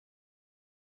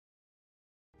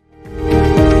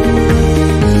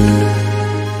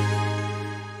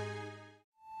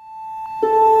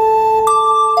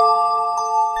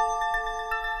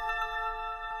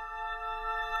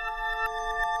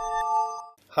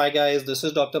Hi guys, this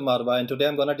is Dr. Marwah and today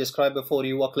I'm going to describe before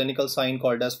you a clinical sign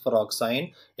called as frog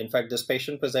sign. In fact, this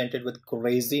patient presented with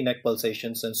crazy neck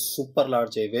pulsations and super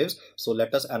large A waves. So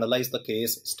let us analyze the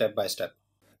case step by step.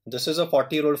 This is a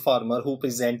 40-year-old farmer who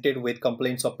presented with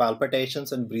complaints of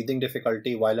palpitations and breathing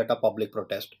difficulty while at a public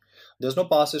protest. There's no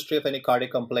past history of any cardiac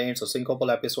complaints or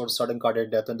syncopal episodes, sudden cardiac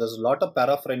death, and there's a lot of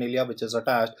paraphernalia which is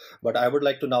attached. But I would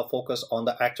like to now focus on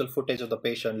the actual footage of the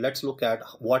patient. Let's look at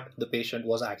what the patient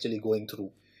was actually going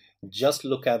through. Just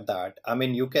look at that. I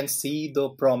mean, you can see the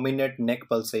prominent neck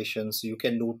pulsations. You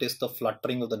can notice the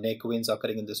fluttering of the neck veins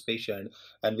occurring in this patient.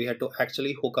 And we had to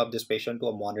actually hook up this patient to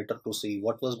a monitor to see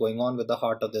what was going on with the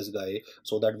heart of this guy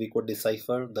so that we could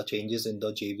decipher the changes in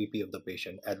the JVP of the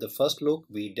patient. At the first look,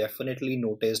 we definitely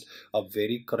noticed a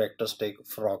very characteristic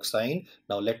frog sign.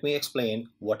 Now, let me explain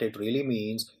what it really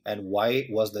means and why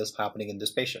was this happening in this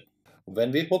patient.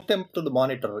 When we hooked him to the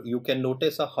monitor, you can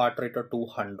notice a heart rate of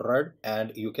 200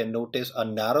 and you can notice a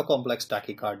narrow complex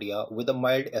tachycardia with a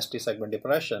mild ST segment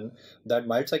depression. That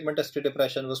mild segment ST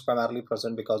depression was primarily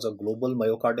present because of global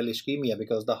myocardial ischemia,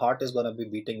 because the heart is going to be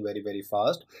beating very, very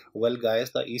fast. Well,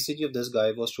 guys, the ECG of this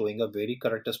guy was showing a very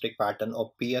characteristic pattern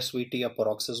of PSVT, a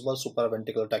paroxysmal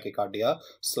supraventricular tachycardia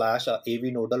 / a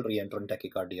AV nodal reentrant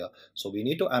tachycardia. So we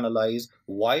need to analyze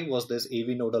why was this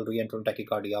AV nodal reentrant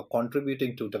tachycardia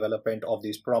contributing to development of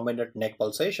these prominent neck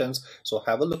pulsations. So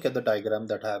have a look at the diagram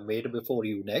that I have made before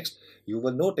you next. You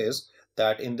will notice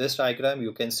that in this diagram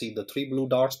you can see the three blue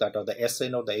dots that are the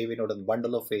SN or the AV node and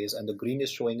bundle of phase, and the green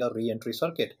is showing a re-entry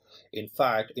circuit. In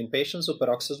fact, in patients with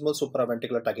paroxysmal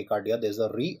supraventricular tachycardia, there's a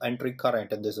re-entry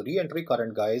current, and this re-entry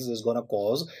current, guys, is going to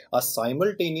cause a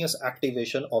simultaneous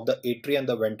activation of the atria and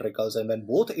the ventricles. And when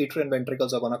both atria and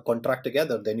ventricles are going to contract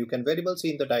together, then you can very well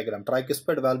see in the diagram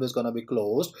tricuspid valve is going to be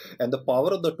closed, and the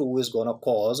power of the two is going to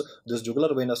cause this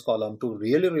jugular venous column to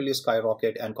really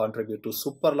skyrocket and contribute to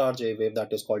super large A wave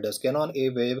that is called as Canon A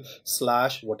wave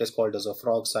 / what is called as a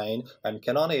frog sign. And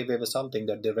Canon A wave is something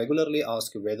that they regularly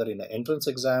ask whether in an entrance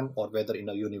exam or whether in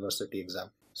a university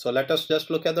exam. So let us just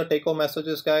look at the take-home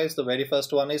messages, guys. The very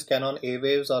first one is Canon A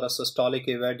waves are a systolic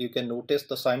event. You can notice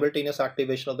the simultaneous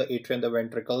activation of the atria and the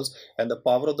ventricles, and the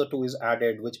power of the two is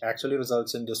added, which actually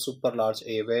results in the super large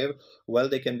A wave. Well,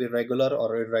 they can be regular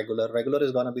or irregular. Regular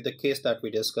is going to be the case that we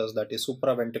discussed, that is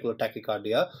supraventricular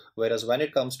tachycardia, whereas when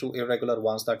it comes to irregular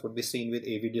ones, that would be seen with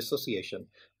AV dissociation.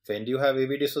 When do you have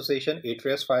AV dissociation?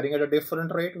 Atria is firing at a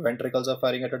different rate, ventricles are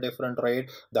firing at a different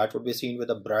rate. That would be seen with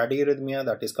a bradyarrhythmia,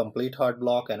 that is complete heart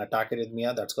block, and a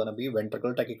tachyarrhythmia, that's going to be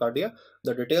ventricular tachycardia.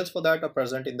 The details for that are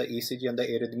present in the ECG and the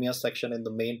arrhythmia section in the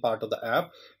main part of the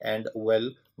app. And well,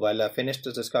 while I finish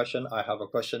this discussion, I have a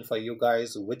question for you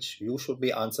guys which you should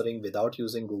be answering without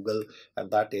using Google, and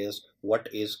that is, what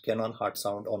is Canon heart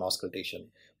sound on auscultation?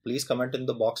 Please comment in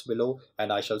the box below,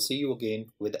 and I shall see you again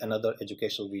with another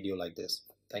educational video like this.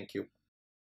 Thank you.